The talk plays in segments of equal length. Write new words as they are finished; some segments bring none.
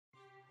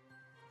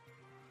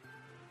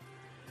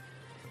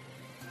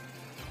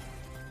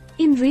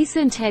In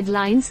recent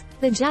headlines,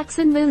 the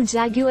Jacksonville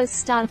Jaguars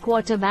star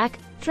quarterback,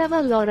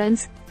 Trevor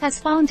Lawrence, has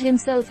found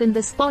himself in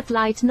the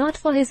spotlight not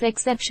for his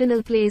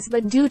exceptional plays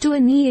but due to a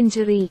knee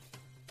injury.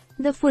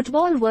 The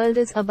football world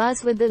is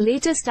abuzz with the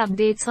latest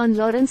updates on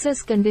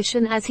Lawrence's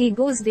condition as he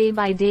goes day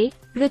by day,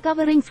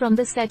 recovering from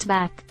the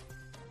setback.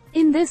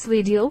 In this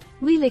video,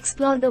 we'll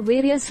explore the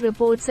various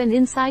reports and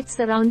insights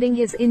surrounding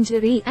his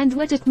injury and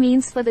what it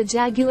means for the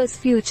Jaguars'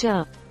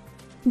 future.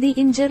 The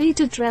injury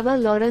to Trevor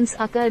Lawrence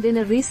occurred in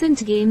a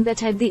recent game that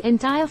had the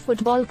entire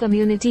football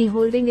community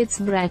holding its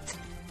breath.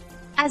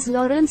 As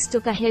Lawrence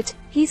took a hit,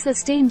 he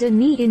sustained a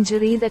knee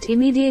injury that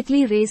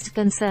immediately raised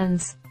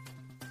concerns.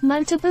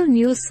 Multiple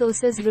news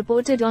sources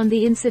reported on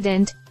the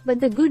incident, but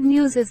the good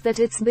news is that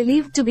it's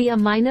believed to be a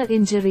minor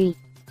injury.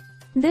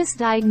 This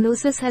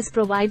diagnosis has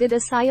provided a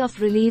sigh of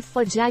relief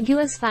for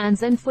Jaguars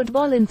fans and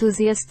football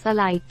enthusiasts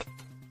alike.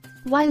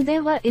 While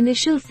there were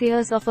initial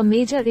fears of a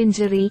major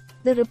injury,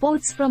 the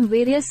reports from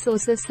various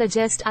sources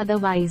suggest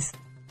otherwise.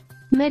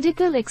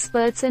 Medical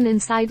experts and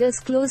insiders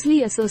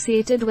closely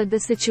associated with the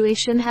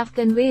situation have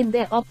conveyed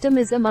their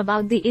optimism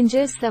about the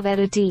injury's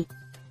severity.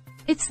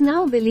 It's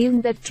now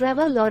believed that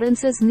Trevor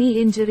Lawrence's knee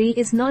injury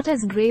is not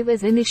as grave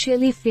as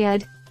initially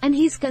feared, and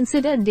he's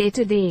considered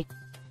day-to-day.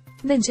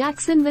 The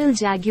Jacksonville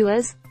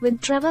Jaguars,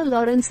 with Trevor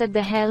Lawrence at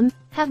the helm,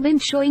 have been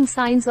showing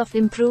signs of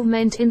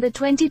improvement in the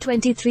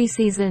 2023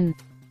 season.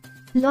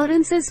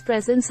 Lawrence's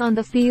presence on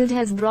the field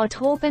has brought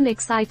hope and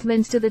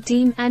excitement to the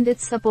team and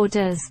its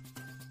supporters.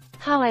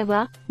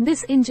 However,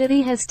 this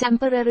injury has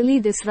temporarily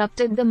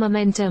disrupted the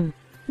momentum.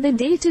 The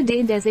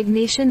day-to-day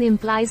designation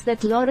implies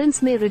that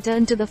Lawrence may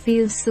return to the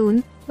field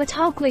soon, but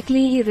how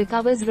quickly he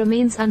recovers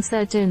remains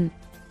uncertain.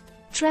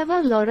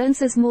 Trevor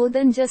Lawrence is more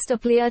than just a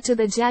player to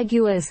the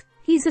Jaguars,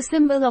 he's a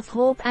symbol of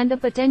hope and a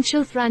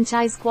potential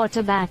franchise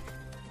quarterback.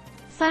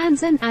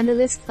 Fans and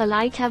analysts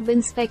alike have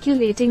been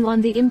speculating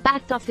on the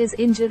impact of his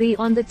injury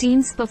on the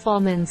team's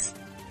performance.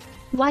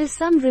 While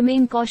some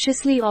remain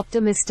cautiously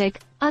optimistic,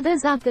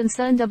 others are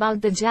concerned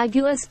about the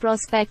Jaguars'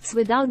 prospects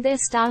without their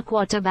star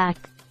quarterback.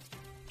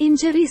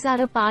 Injuries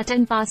are a part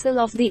and parcel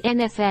of the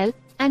NFL,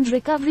 and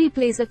recovery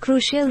plays a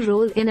crucial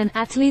role in an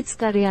athlete's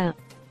career.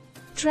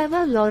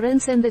 Trevor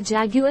Lawrence and the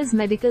Jaguars'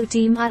 medical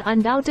team are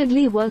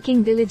undoubtedly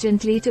working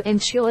diligently to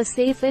ensure a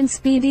safe and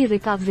speedy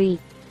recovery.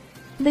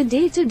 The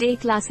day-to-day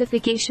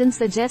classification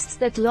suggests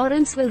that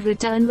Lawrence will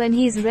return when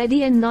he's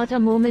ready and not a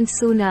moment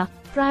sooner,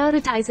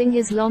 prioritizing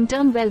his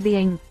long-term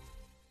well-being.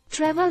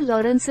 Trevor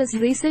Lawrence's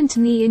recent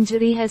knee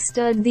injury has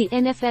stirred the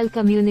NFL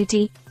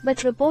community,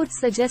 but reports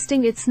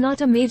suggesting it's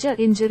not a major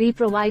injury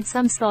provide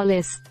some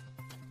solace.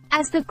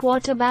 As the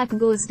quarterback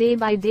goes day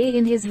by day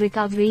in his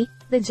recovery,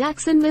 the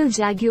Jacksonville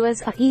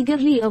Jaguars are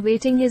eagerly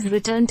awaiting his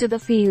return to the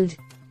field.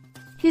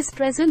 His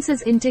presence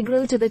is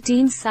integral to the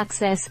team's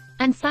success,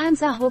 and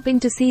fans are hoping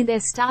to see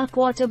their star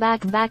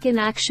quarterback back in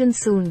action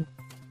soon.